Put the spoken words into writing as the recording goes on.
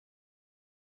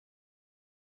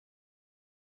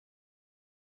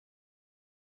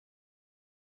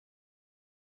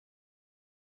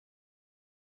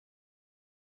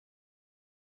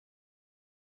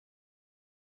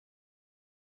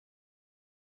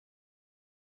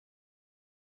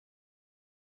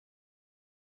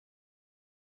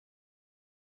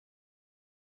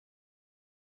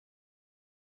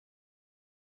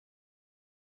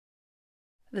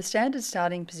The standard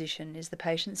starting position is the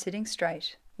patient sitting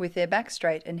straight, with their back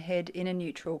straight and head in a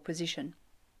neutral position.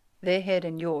 Their head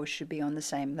and yours should be on the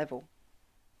same level.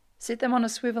 Sit them on a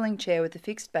swivelling chair with a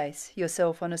fixed base,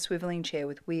 yourself on a swivelling chair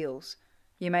with wheels.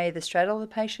 You may either straddle the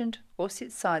patient or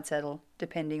sit side saddle,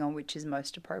 depending on which is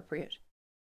most appropriate.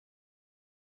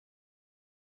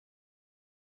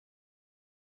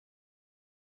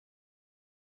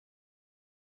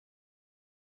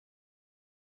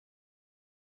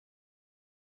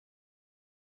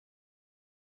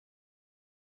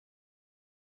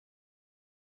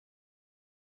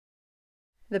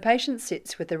 The patient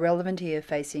sits with the relevant ear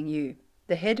facing you.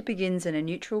 The head begins in a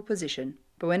neutral position,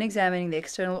 but when examining the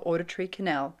external auditory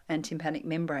canal and tympanic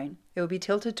membrane, it will be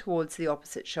tilted towards the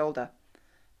opposite shoulder.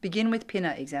 Begin with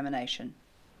pinna examination.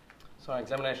 So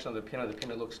examination of the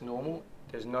pinna looks normal.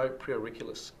 There's no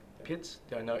preauricular pits,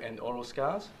 there are no end-oral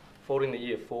scars. Folding the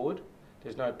ear forward,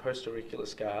 there's no postauricular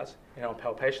scars. And on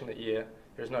palpation of the ear,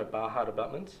 there is no Barhart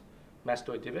abutments,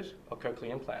 mastoid divot, or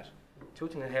cochlear implant.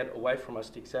 Tilting the head away from us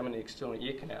to examine the external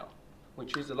ear canal. We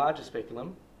choose the larger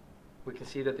speculum. We can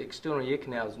see that the external ear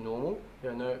canal is normal.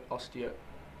 There are no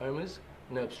osteomas,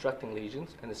 no obstructing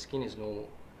lesions, and the skin is normal.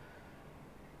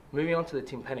 Moving on to the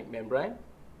tympanic membrane,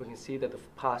 we can see that the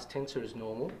pars tensor is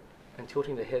normal, and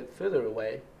tilting the head further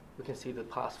away, we can see the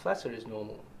pars flaccid is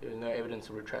normal. There is no evidence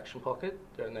of retraction pocket,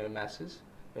 there are no masses,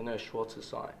 there are no Schwarz's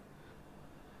sign.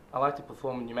 I like to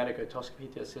perform a pneumatic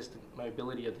otoscopy to assess the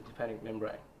mobility of the tympanic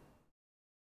membrane.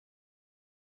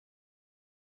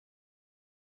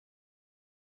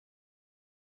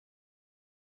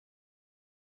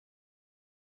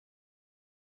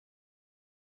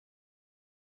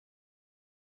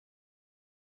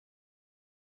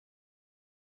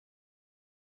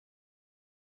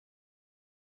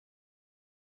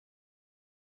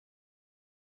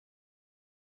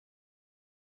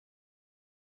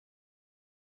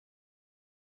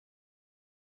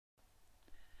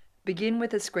 Begin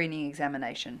with a screening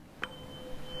examination.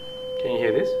 Can you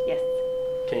hear this? Yes.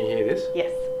 Can you hear this?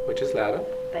 Yes. Which is louder?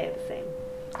 They are the same.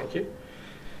 Thank you.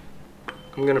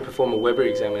 I'm going to perform a Weber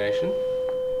examination.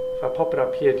 If I pop it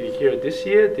up here, do you hear it this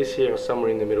ear, or somewhere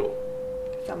in the middle?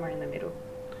 Somewhere in the middle.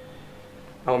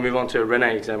 I'll move on to a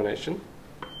Rene examination.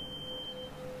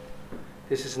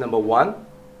 This is number 1.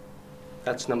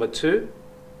 That's number 2.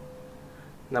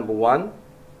 Number 1.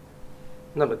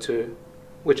 Number 2.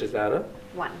 Which is louder?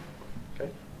 1. Okay.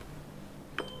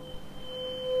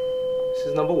 This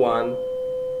is number 1.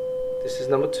 This is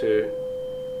number 2.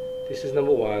 This is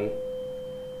number 1.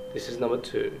 This is number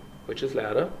 2. Which is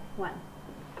louder? 1.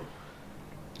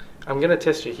 I'm going to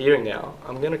test your hearing now.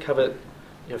 I'm going to cover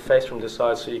your face from the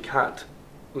side so you can't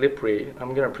lip read.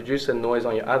 I'm going to produce a noise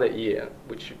on your other ear,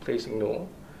 which you please ignore.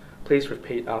 Please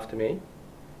repeat after me.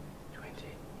 20,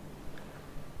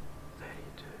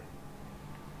 32,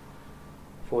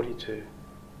 42,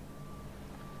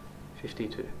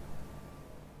 52.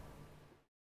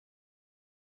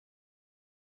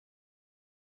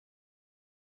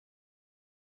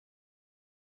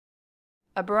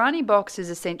 A Barani box is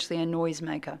essentially a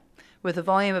noisemaker, with a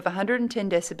volume of 110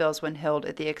 decibels when held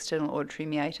at the external auditory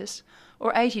meatus,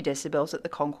 or 80 decibels at the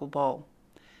conchal bowl.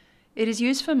 It is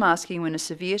used for masking when a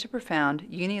severe to profound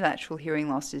unilateral hearing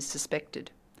loss is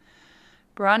suspected.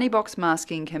 Barani box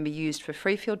masking can be used for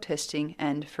free field testing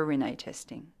and for Rene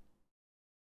testing.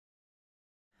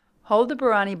 Hold the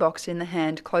Barani box in the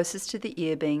hand closest to the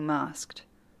ear being masked.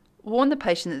 Warn the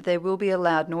patient that there will be a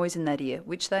loud noise in that ear,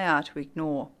 which they are to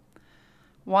ignore.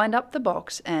 Wind up the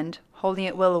box and, holding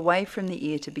it well away from the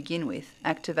ear to begin with,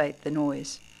 activate the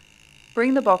noise.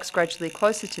 Bring the box gradually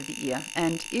closer to the ear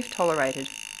and, if tolerated,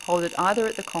 hold it either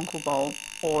at the conchal bowl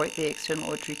or at the external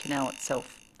auditory canal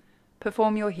itself.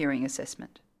 Perform your hearing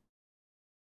assessment.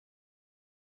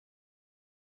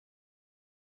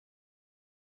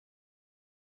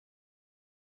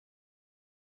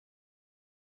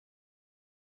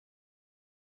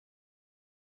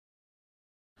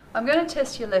 I'm going to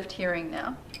test your left hearing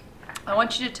now. I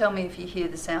want you to tell me if you hear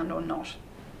the sound or not.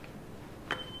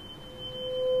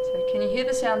 So can you hear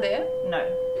the sound there? No.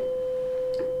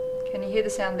 Can you hear the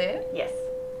sound there? Yes.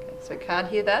 Okay, so can't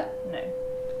hear that? No.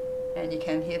 And you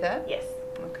can hear that? Yes.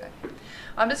 Okay.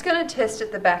 I'm just going to test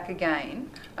at the back again.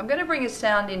 I'm going to bring a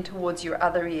sound in towards your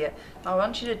other ear. I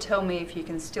want you to tell me if you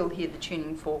can still hear the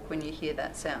tuning fork when you hear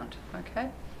that sound.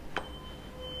 Okay?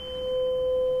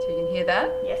 So you can hear that?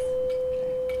 Yes.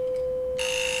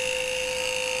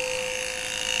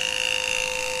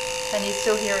 Can you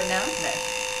still hear it now? No.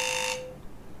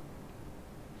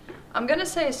 I'm going to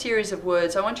say a series of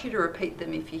words. I want you to repeat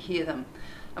them if you hear them.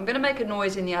 I'm going to make a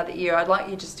noise in the other ear. I'd like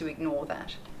you just to ignore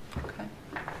that. Okay?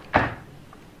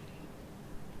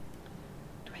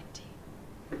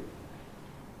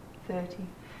 30,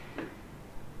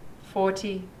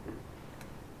 40,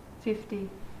 50.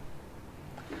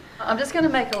 I'm just going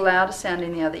to make a louder sound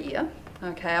in the other ear.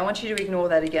 Okay, I want you to ignore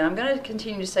that again. I'm going to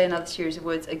continue to say another series of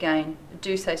words again.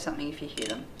 Do say something if you hear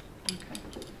them. Okay.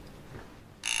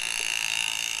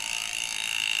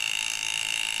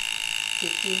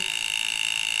 50,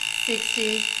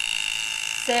 60,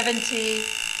 70,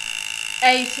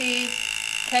 80.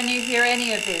 Can you hear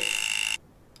any of this?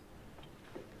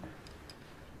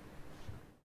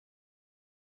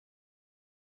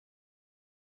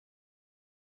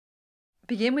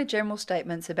 Begin with general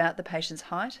statements about the patient's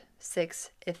height,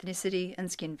 sex, ethnicity,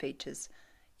 and skin features.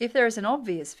 If there is an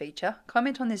obvious feature,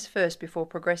 comment on this first before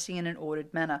progressing in an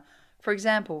ordered manner. For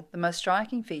example, the most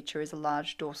striking feature is a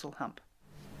large dorsal hump.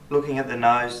 Looking at the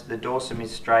nose, the dorsum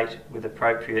is straight with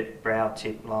appropriate brow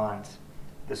tip lines.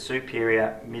 The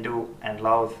superior, middle and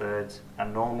lower thirds are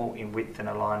normal in width and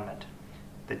alignment.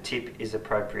 The tip is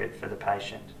appropriate for the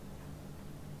patient.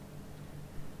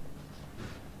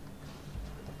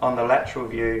 On the lateral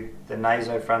view, the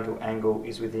nasofrontal angle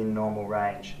is within normal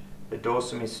range. The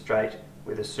dorsum is straight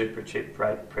with a suprachip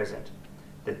break present.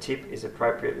 The tip is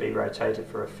appropriately rotated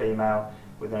for a female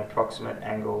with an approximate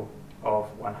angle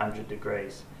of 100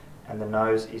 degrees, and the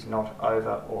nose is not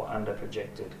over or under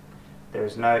projected. There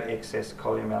is no excess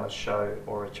columellar show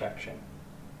or retraction.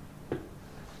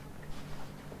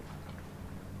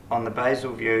 On the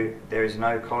basal view, there is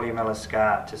no columellar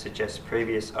scar to suggest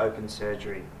previous open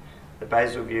surgery. The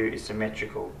basal view is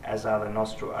symmetrical, as are the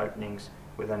nostril openings,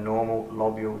 with a normal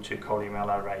lobule to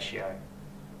columellar ratio.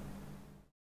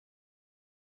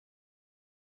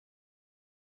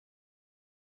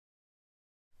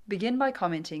 Begin by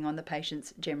commenting on the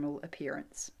patient's general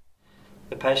appearance.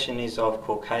 The patient is of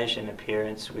Caucasian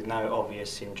appearance with no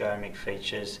obvious syndromic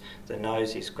features. The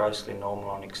nose is grossly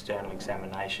normal on external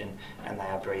examination and they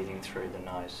are breathing through the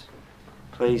nose.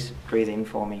 Please breathe in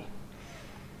for me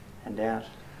and out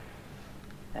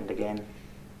and again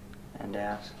and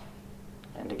out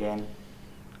and again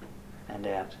and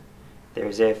out. There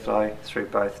is airflow through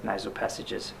both nasal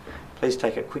passages. Please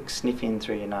take a quick sniff in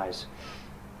through your nose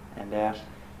and out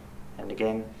and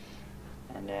again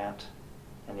and out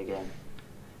and again.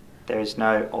 There is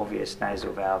no obvious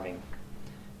nasal valving.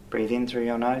 Breathe in through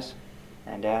your nose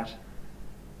and out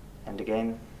and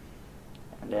again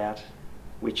and out.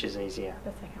 Which is easier?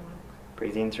 The second one.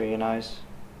 Breathe in through your nose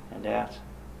and out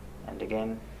and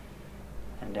again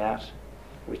and out.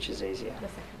 Which is easier? The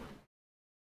second one.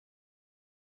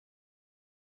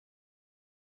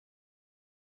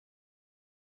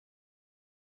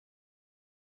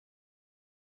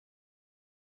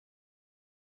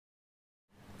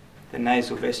 The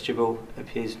nasal vestibule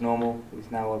appears normal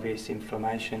with no obvious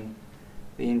inflammation.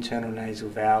 The internal nasal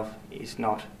valve is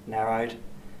not narrowed.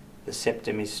 The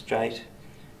septum is straight.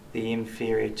 The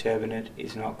inferior turbinate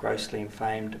is not grossly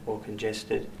inflamed or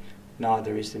congested.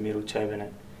 Neither is the middle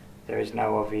turbinate. There is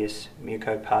no obvious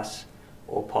mucopus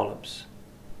or polyps.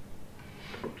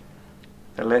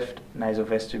 The left nasal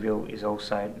vestibule is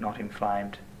also not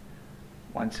inflamed.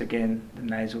 Once again, the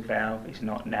nasal valve is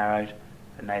not narrowed.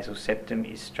 The nasal septum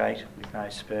is straight with no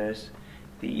spurs.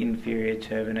 The inferior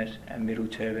turbinate and middle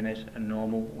turbinate are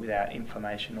normal without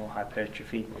inflammation or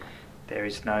hypertrophy. There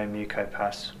is no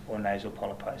mucopus or nasal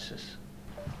polyposis.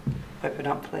 Open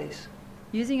up, please.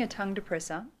 Using a tongue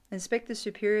depressor, inspect the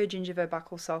superior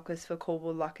gingivobuccal sulcus for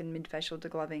caudal luck and midfacial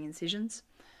degloving incisions,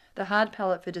 the hard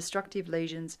palate for destructive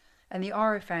lesions, and the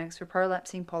oropharynx for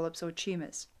prolapsing polyps or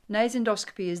tumours.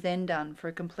 Nasendoscopy is then done for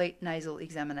a complete nasal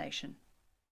examination.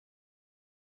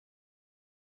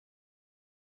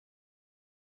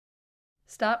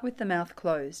 Start with the mouth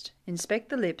closed. Inspect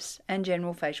the lips and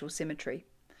general facial symmetry.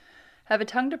 Have a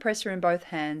tongue depressor in both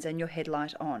hands and your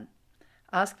headlight on.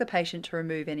 Ask the patient to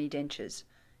remove any dentures.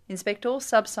 Inspect all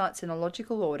subsites in a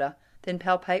logical order, then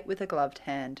palpate with a gloved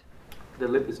hand. The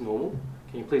lip is normal.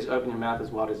 Can you please open your mouth as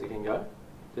wide as it can go?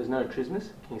 There's no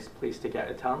trismus. Can you please stick out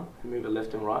your tongue and move it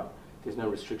left and right? There's no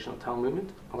restriction of tongue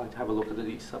movement. I'd like to have a look at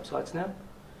these subsites now.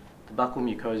 The buccal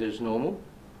mucosa is normal.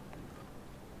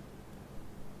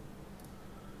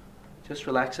 Just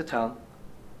relax the tongue.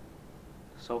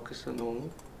 Sulcus are normal.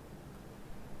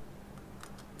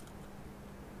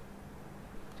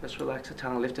 Just relax the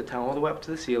tongue, lift the tongue all the way up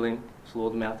to the ceiling.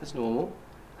 Floor the mouth is normal.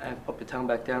 And pop your tongue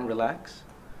back down, relax.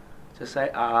 Just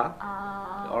say ah.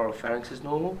 Ah. The oral pharynx is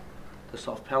normal. The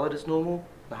soft palate is normal.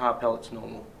 The hard palate's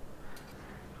normal.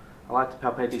 I like to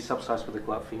palpate these subsites with a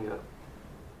gloved finger.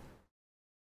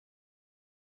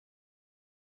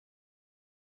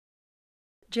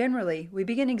 Generally, we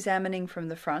begin examining from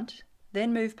the front,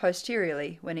 then move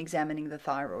posteriorly when examining the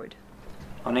thyroid.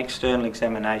 On external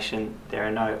examination, there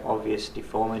are no obvious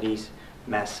deformities,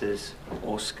 masses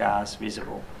or scars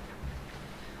visible.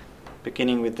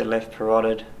 Beginning with the left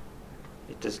parotid,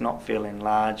 it does not feel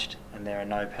enlarged and there are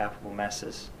no palpable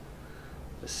masses.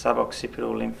 The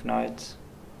suboccipital lymph nodes,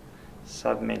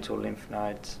 submental lymph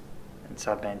nodes and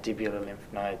submandibular lymph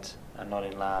nodes are not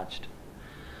enlarged.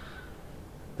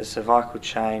 The cervical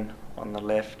chain on the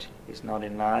left is not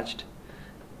enlarged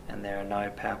and there are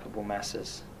no palpable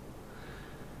masses.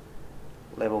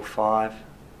 Level 5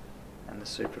 and the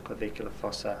supraclavicular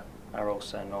fossa are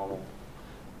also normal.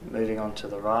 Moving on to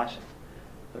the right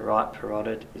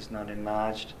parotid is not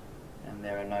enlarged and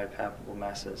there are no palpable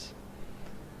masses.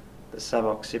 The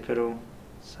suboccipital,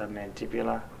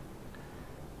 submandibular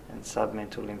and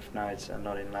submental lymph nodes are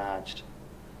not enlarged.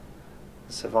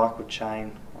 The cervical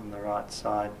chain on the right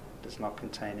side does not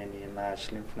contain any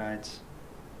enlarged lymph nodes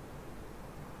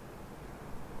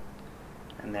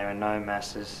and there are no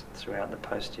masses throughout the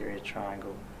posterior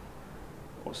triangle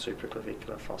or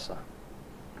supraclavicular fossa.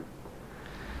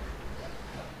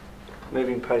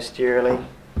 Moving posteriorly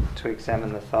to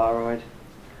examine the thyroid.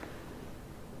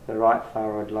 The right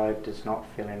thyroid lobe does not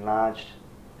feel enlarged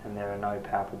and there are no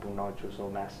palpable nodules or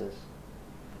masses.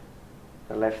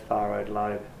 The left thyroid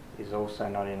lobe is also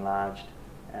not enlarged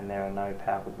and there are no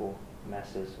palpable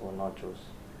masses or nodules.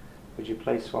 Would you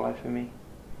please swallow for me?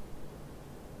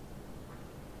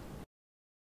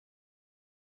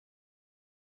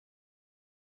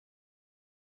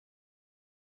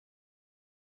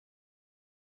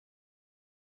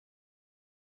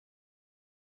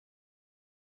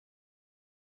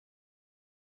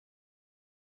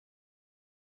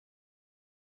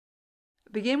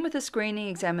 Begin with a screening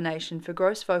examination for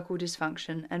gross vocal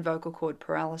dysfunction and vocal cord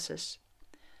paralysis.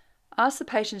 Ask the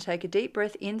patient to take a deep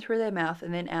breath in through their mouth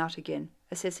and then out again,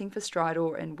 assessing for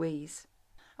stridor and wheeze.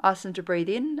 Ask them to breathe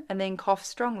in and then cough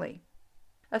strongly.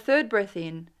 A third breath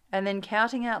in and then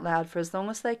counting out loud for as long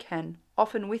as they can,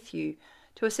 often with you,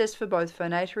 to assess for both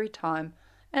phonatory time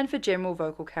and for general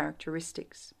vocal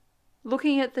characteristics.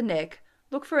 Looking at the neck,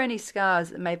 look for any scars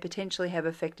that may potentially have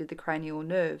affected the cranial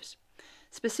nerves.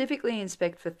 Specifically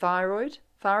inspect for thyroid,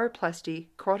 thyroplasty,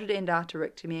 carotid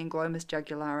endarterectomy and glomus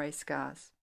jugulare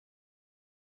scars.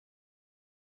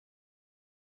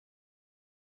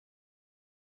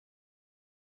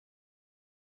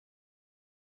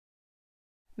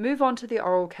 Move on to the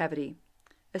oral cavity.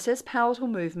 Assess palatal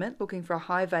movement, looking for a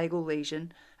high vagal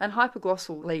lesion and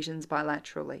hypoglossal lesions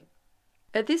bilaterally.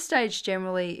 At this stage,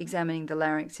 generally examining the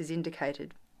larynx is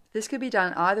indicated. This could be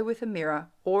done either with a mirror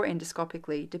or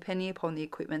endoscopically, depending upon the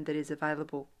equipment that is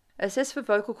available. Assess for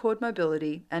vocal cord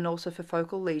mobility and also for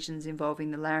focal lesions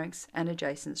involving the larynx and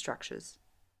adjacent structures.